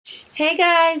Hey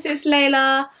guys, it's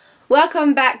Layla.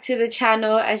 Welcome back to the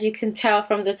channel. As you can tell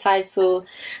from the title,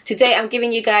 today I'm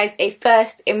giving you guys a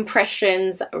first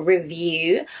impressions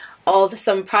review of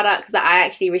some products that I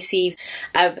actually received.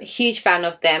 I'm a huge fan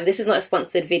of them. This is not a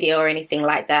sponsored video or anything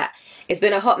like that. It's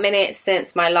been a hot minute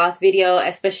since my last video,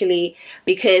 especially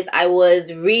because I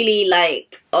was really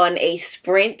like on a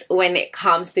sprint when it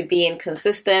comes to being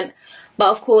consistent. But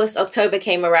of course, October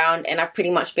came around and I've pretty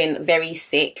much been very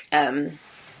sick.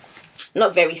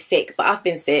 Not very sick, but I've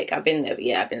been sick. I've been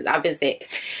sick.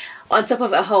 On top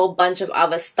of a whole bunch of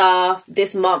other stuff.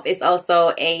 This month is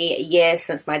also a year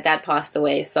since my dad passed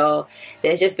away, so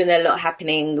there's just been a lot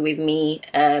happening with me,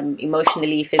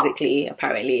 emotionally, physically,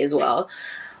 apparently as well.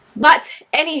 But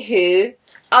anywho,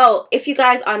 oh, if you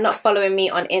guys are not following me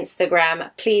on Instagram,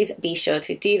 please be sure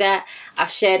to do that. I've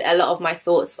shared a lot of my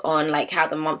thoughts on like how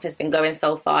the month has been going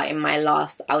so far in my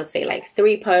last, I would say, like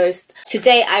 3 posts.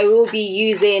 Today I will be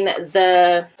using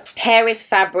the Harris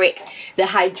fabric, the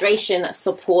hydration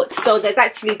support. So there's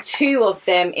actually 2 of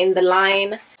them in the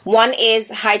line. One is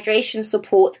hydration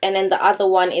support and then the other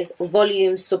one is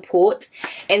volume support.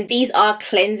 And these are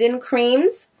cleansing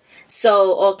creams.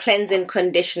 Or cleansing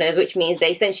conditioners, which means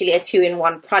they're essentially a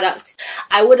 2-in-1 product.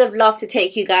 I would have loved to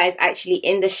take you guys actually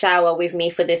in the shower with me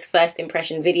for this first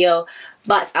impression video,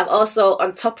 but I've also,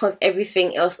 on top of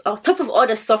everything else, on top of all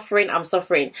the suffering I'm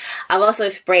suffering, I've also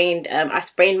sprained, I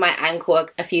sprained my ankle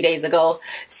a few days ago,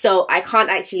 so I can't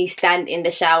actually stand in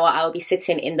the shower. I'll be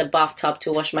sitting in the bathtub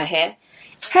to wash my hair.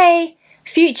 Hey,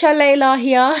 future Layla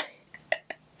here.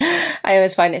 I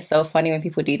always find it so funny when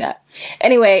people do that.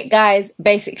 Anyway, guys,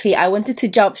 basically I wanted to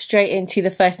jump straight into the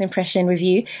first impression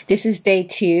review. This is day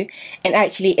 2, and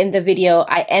actually in the video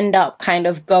I end up kind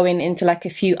of going into like a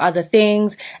few other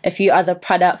things, a few other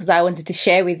products that I wanted to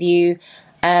share with you,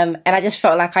 and I just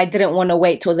felt like I didn't want to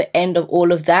wait till the end of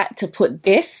all of that to put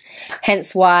this,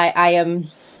 hence why I am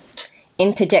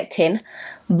interjecting.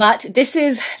 But this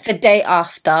is the day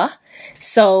after.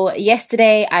 So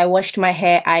yesterday I washed my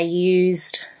hair. I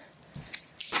used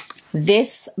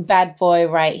this bad boy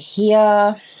right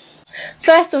here.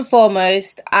 First and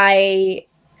foremost, I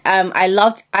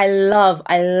love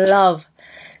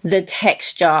the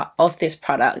texture of this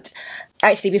product.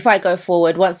 Actually, before I go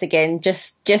forward, once again,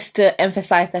 just to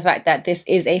emphasize the fact that this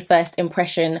is a first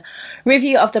impression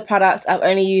review of the product. I've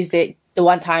only used it the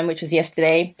one time, which was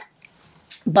yesterday,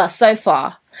 but so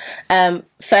far,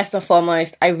 first and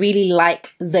foremost, I really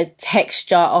like the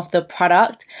texture of the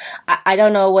product. I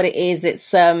don't know what it is.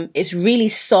 It's really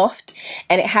soft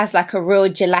and it has like a real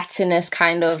gelatinous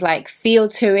kind of like feel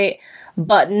to it,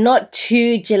 but not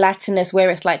too gelatinous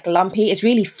where it's like lumpy. It's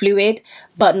really fluid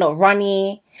but not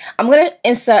runny. I'm gonna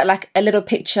insert like a little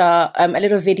picture, a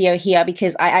little video here,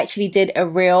 because I actually did a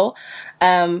reel,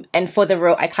 and for the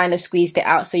reel I kind of squeezed it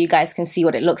out so you guys can see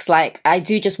what it looks like. I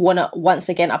do just want to once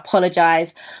again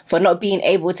apologize for not being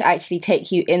able to actually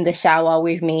take you in the shower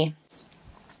with me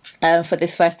for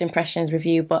this first impressions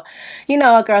review, but you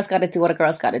know, a girl's gotta do what a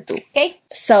girl's gotta do. Okay,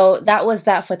 so that was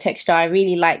that for texture. I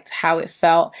really liked how it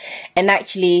felt, and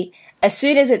actually as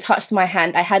soon as it touched my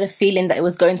hand, I had a feeling that it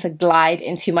was going to glide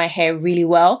into my hair really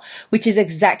well, which is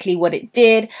exactly what it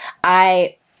did.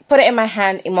 I put it in my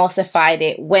hand, emulsified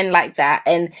it, went like that,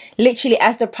 and literally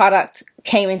as the product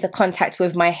came into contact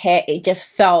with my hair, it just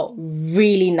felt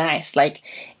really nice. Like,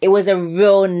 it was a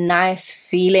real nice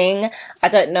feeling. I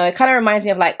don't know, it kind of reminds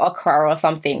me of like okra or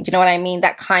something. Do you know what I mean?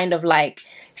 That kind of like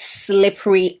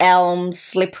slippery elm,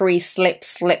 slippery slip,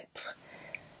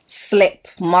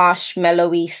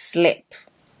 marshmallowy slip.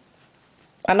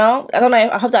 I don't know,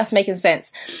 I hope that's making sense.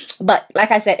 But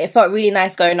like I said, it felt really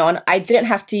nice going on. I didn't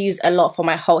have to use a lot for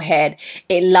my whole head.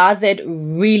 It lathered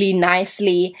really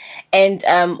nicely. And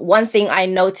one thing I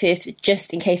noticed,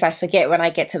 just in case I forget when I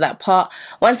get to that part,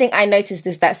 one thing I noticed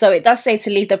is that, so it does say to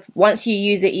leave the, once you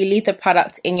use it, you leave the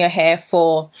product in your hair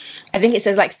for, I think it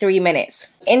says like 3 minutes.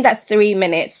 In that 3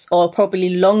 minutes, or probably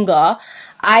longer,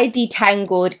 I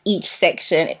detangled each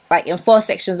section, like in 4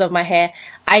 sections of my hair.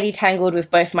 I detangled with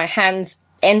both my hands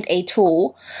and a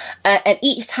tool, and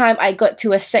each time I got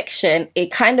to a section,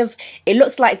 it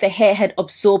looked like the hair had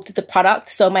absorbed the product.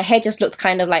 So my hair just looked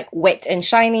kind of like wet and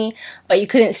shiny, but you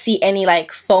couldn't see any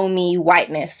like foamy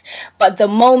whiteness. But the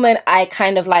moment I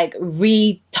kind of like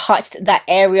retouched that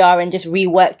area and just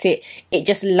reworked it, it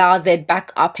just lathered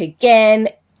back up again.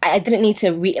 I didn't need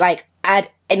to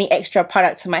add any extra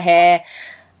product to my hair.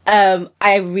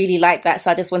 I really like that,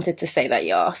 so I just wanted to say that,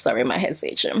 y'all. Sorry, my head's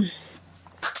itching.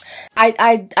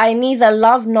 I neither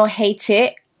love nor hate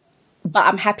it. but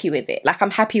I'm happy with it. Like,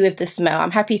 I'm happy with the smell.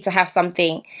 I'm happy to have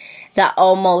something that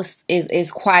almost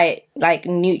is quite like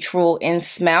neutral in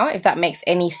smell, if that makes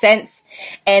any sense.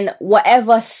 And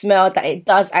whatever smell that it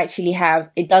does actually have,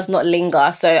 it does not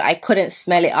linger, so I couldn't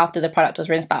smell it after the product was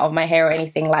rinsed out of my hair or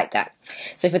anything like that.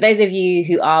 So for those of you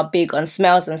who are big on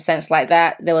smells and scents like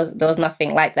that, there was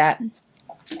nothing like that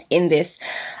in this.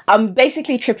 I'm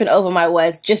basically tripping over my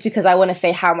words just because I want to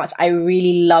say how much I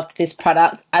really loved this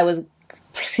product. I was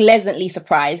pleasantly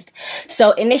surprised.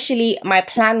 So initially my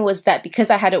plan was that because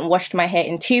I hadn't washed my hair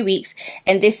in 2 weeks,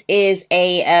 and this is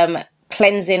a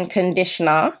cleansing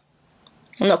conditioner,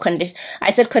 not condition,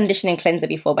 I said conditioning cleanser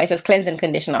before, but it says cleansing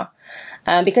conditioner.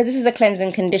 Because this is a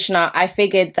cleansing conditioner, I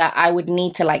figured that I would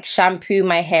need to like shampoo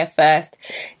my hair first,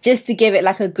 just to give it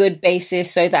like a good basis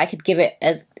so that I could give it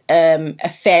a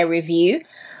fair review.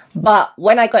 But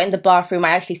when I got in the bathroom, I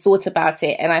actually thought about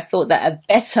it, and I thought that a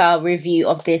better review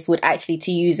of this would actually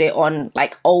to use it on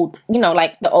like old, you know,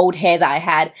 like the old hair that I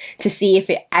had, to see if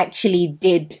it actually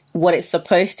did what it's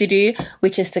supposed to do,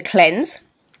 which is to cleanse.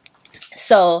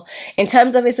 So in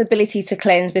terms of its ability to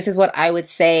cleanse, this is what I would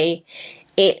say.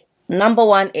 It, number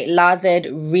one, it lathered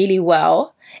really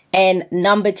well, and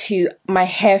number two, my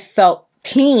hair felt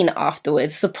clean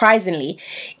afterwards, surprisingly,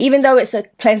 even though it's a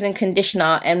cleansing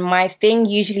conditioner. And my thing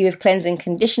usually with cleansing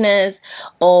conditioners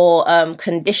or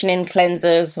conditioning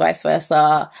cleansers, vice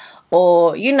versa,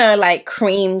 or, you know, like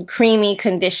creamy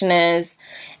conditioners,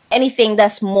 anything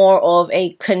that's more of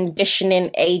a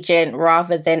conditioning agent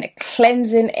rather than a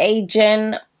cleansing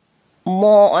agent,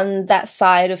 more on that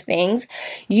side of things,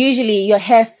 usually your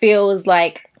hair feels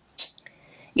like,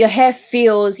 you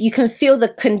can feel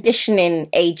the conditioning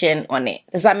agent on it.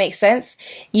 Does that make sense?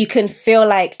 You can feel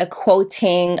like a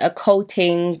coating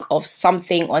of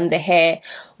something on the hair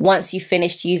once you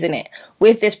finished using it.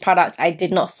 With this product, I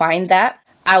did not find that.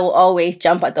 I will always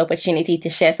jump at the opportunity to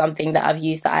share something that I've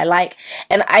used that I like.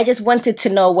 And I just wanted to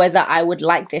know whether I would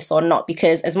like this or not,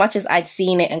 because as much as I'd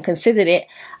seen it and considered it,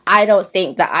 I don't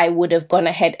think that I would have gone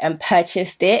ahead and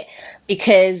purchased it,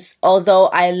 because although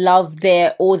I love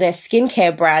all their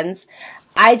skincare brands,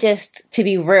 I just, to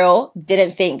be real,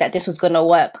 didn't think that this was going to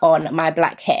work on my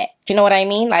black hair. Do you know what I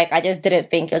mean? Like, I just didn't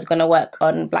think it was going to work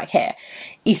on black hair.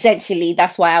 Essentially,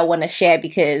 that's why I want to share,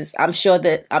 because I'm sure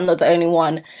that I'm not the only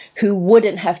one who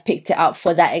wouldn't have picked it up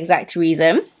for that exact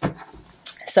reason.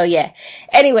 So yeah.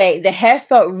 Anyway, the hair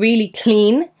felt really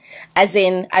clean, as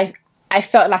in I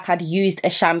felt like I'd used a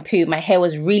shampoo. My hair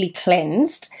was really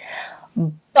cleansed.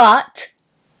 But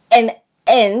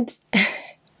even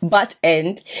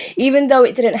though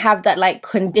it didn't have that like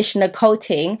conditioner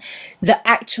coating, the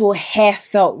actual hair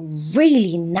felt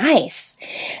really nice.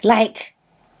 Like,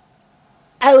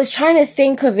 I was trying to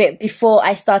think of it before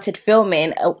I started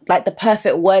filming, like the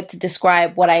perfect word to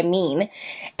describe what I mean.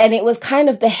 And it was kind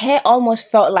of, the hair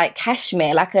almost felt like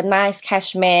cashmere, like a nice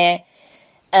cashmere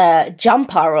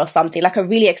jumper or something, like a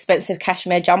really expensive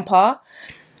cashmere jumper.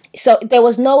 So there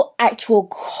was no actual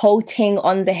coating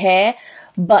on the hair,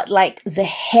 but like the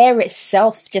hair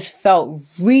itself just felt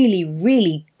really,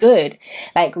 really good,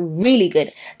 like really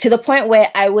good, to the point where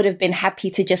I would have been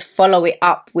happy to just follow it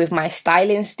up with my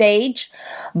styling stage.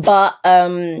 But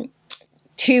 2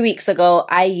 weeks ago,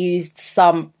 I used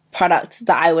some products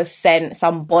that I was sent,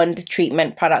 some Bond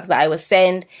treatment products that I was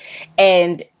sent,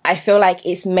 and I feel like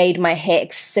it's made my hair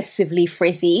excessively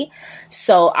frizzy.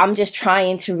 So I'm just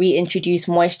trying to reintroduce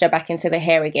moisture back into the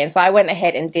hair again. So I went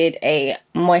ahead and did a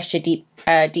moisture deep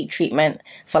treatment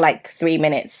for like 3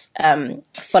 minutes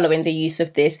following the use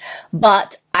of this.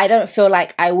 But I don't feel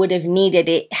like I would have needed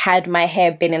it had my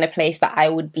hair been in a place that I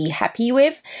would be happy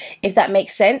with, if that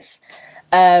makes sense.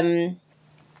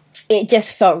 It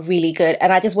just felt really good,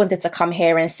 and I just wanted to come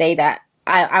here and say that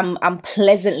I'm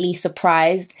pleasantly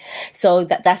surprised. So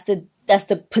that's the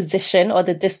position or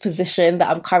the disposition that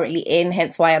I'm currently in,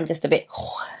 hence why I'm just a bit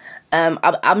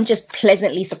I'm just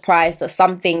pleasantly surprised that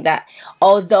something that,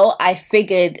 although I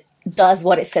figured does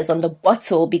what it says on the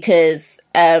bottle, because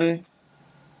yeah,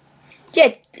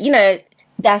 you know,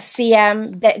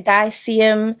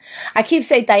 diaceam, I keep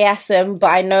saying diaceam,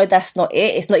 but I know that's not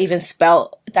it. It's not even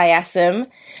spelled diaceam.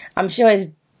 I'm sure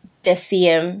it's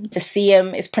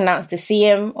Decium is pronounced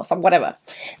Decium or something, whatever.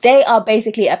 They are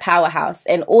basically a powerhouse,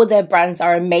 and all their brands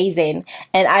are amazing,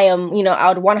 and I am, you know,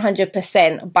 I would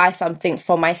 100% buy something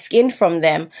for my skin from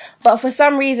them. But for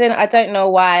some reason, I don't know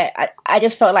why, I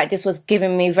just felt like this was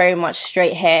giving me very much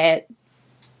straight hair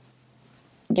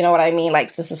You know what I mean?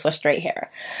 Like, this is for straight hair.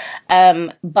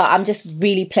 But I'm just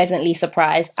really pleasantly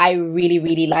surprised. I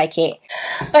really like it.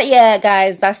 But yeah,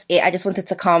 guys, that's it. I just wanted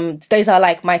to come. Those are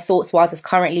like my thoughts whilst it's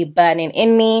currently burning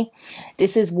in me.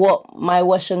 This is what my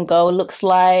wash and go looks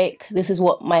like. This is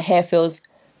what my hair feels.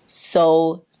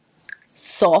 So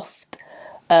soft.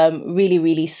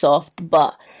 Really soft.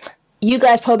 But you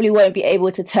guys probably won't be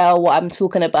able to tell what I'm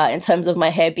talking about in terms of my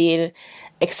hair being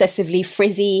excessively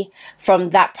frizzy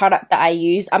from that product that I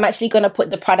used. I'm actually going to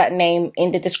put the product name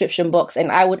in the description box,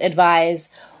 and I would advise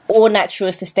all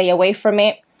naturals to stay away from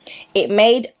it.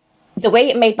 The way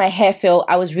it made my hair feel,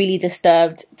 I was really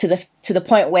disturbed to the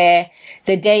point where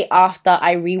the day after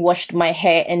I re-washed my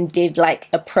hair and did like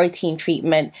a protein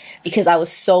treatment because I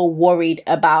was so worried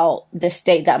about the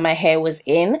state that my hair was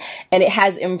in, and it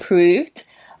has improved.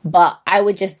 But I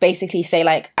would just basically say,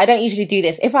 like, I don't usually do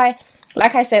this.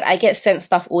 Like I said, I get sent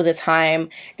stuff all the time.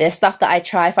 There's stuff that I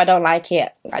try. If I don't like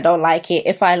it, I don't like it.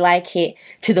 If I like it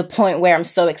to the point where I'm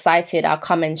so excited, I'll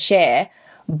come and share.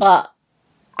 But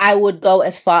I would go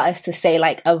as far as to say,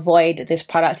 like, avoid this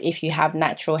product if you have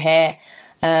natural hair.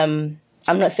 I'm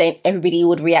not saying everybody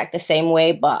would react the same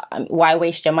way, but why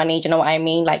waste your money? Do you know what I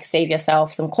mean? Like, save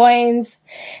yourself some coins.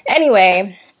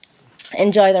 Anyway,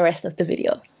 enjoy the rest of the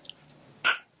video.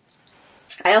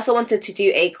 I also wanted to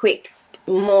do a quick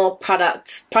more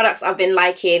products I've been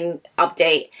liking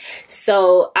update.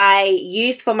 So I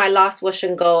used for my last wash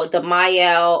and go the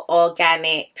Mielle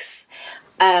Organics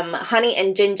honey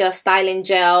and ginger styling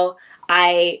gel.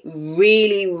 I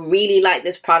really like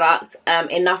this product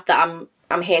enough that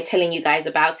I'm here telling you guys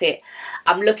about it.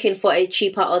 I'm looking for a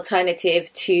cheaper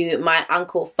alternative to my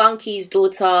Uncle Funky's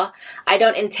daughter. I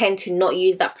don't intend to not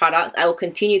use that product. I will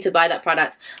continue to buy that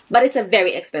product, but it's a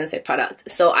very expensive product.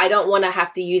 So I don't want to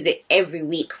have to use it every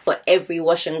week for every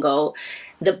wash and go.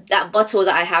 That bottle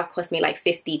that I have cost me like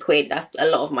 50 quid. That's a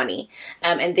lot of money.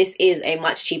 And this is a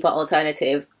much cheaper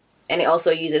alternative. And it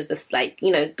also uses this, like,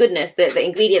 you know, goodness. The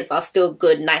ingredients are still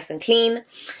good, nice and clean.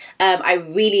 I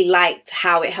really liked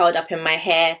how it held up in my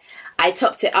hair. I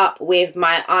topped it up with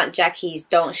my Aunt Jackie's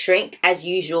Don't Shrink, as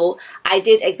usual. I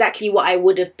did exactly what I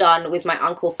would have done with my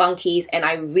Uncle Funky's, and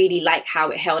I really like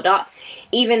how it held up.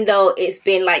 Even though it's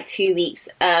been like 2 weeks,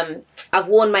 I've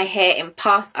worn my hair in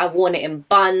puffs, I've worn it in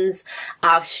buns,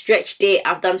 I've stretched it,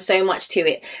 I've done so much to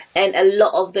it. And a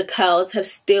lot of the curls have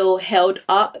still held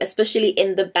up, especially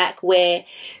in the back where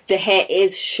the hair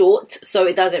is short, so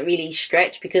it doesn't really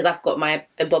stretch because I've got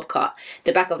the bob cut.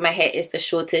 The back of my hair is the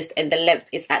shortest and the length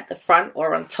is at the front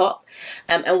or on top.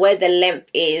 And where the length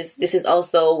is, this is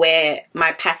also where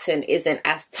my pattern isn't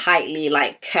as tightly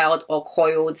like curled or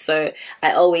coiled, so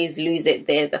I always lose it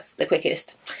there the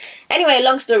quickest. Anyway,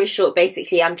 long story short,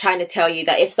 basically I'm trying to tell you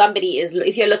that if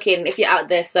you're out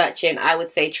there searching, I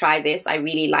would say try this. I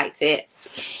really liked it.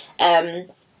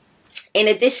 In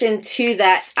addition to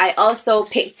that, I also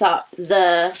picked up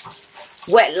the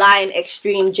Wet Line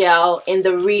Extreme Gel in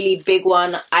the really big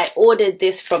one. I ordered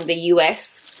this from the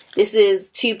US. This is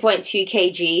 2.2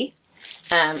 kg.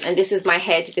 And this is my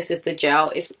head, this is the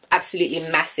gel. It's absolutely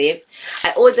massive.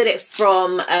 I ordered it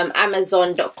from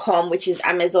Amazon.com, which is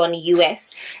Amazon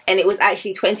US, and it was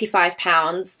actually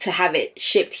 £25 to have it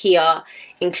shipped here,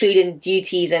 including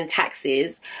duties and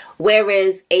taxes,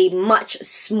 whereas a much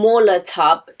smaller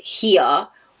tub here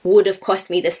would have cost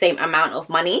me the same amount of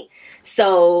money.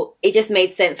 So it just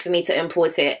made sense for me to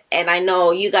import it. And I know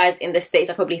you guys in the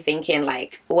States are probably thinking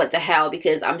like, what the hell,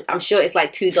 because I'm sure it's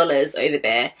like $2 over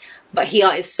there, but here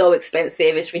it's so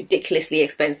expensive. It's ridiculously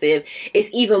expensive. It's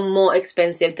even more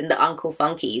expensive than the Uncle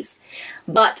Funky's.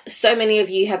 But so many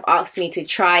of you have asked me to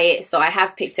try it, so I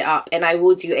have picked it up and I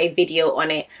will do a video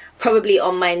on it probably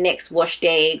on my next wash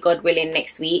day, God willing,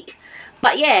 next week.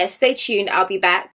 But yeah, stay tuned. I'll be back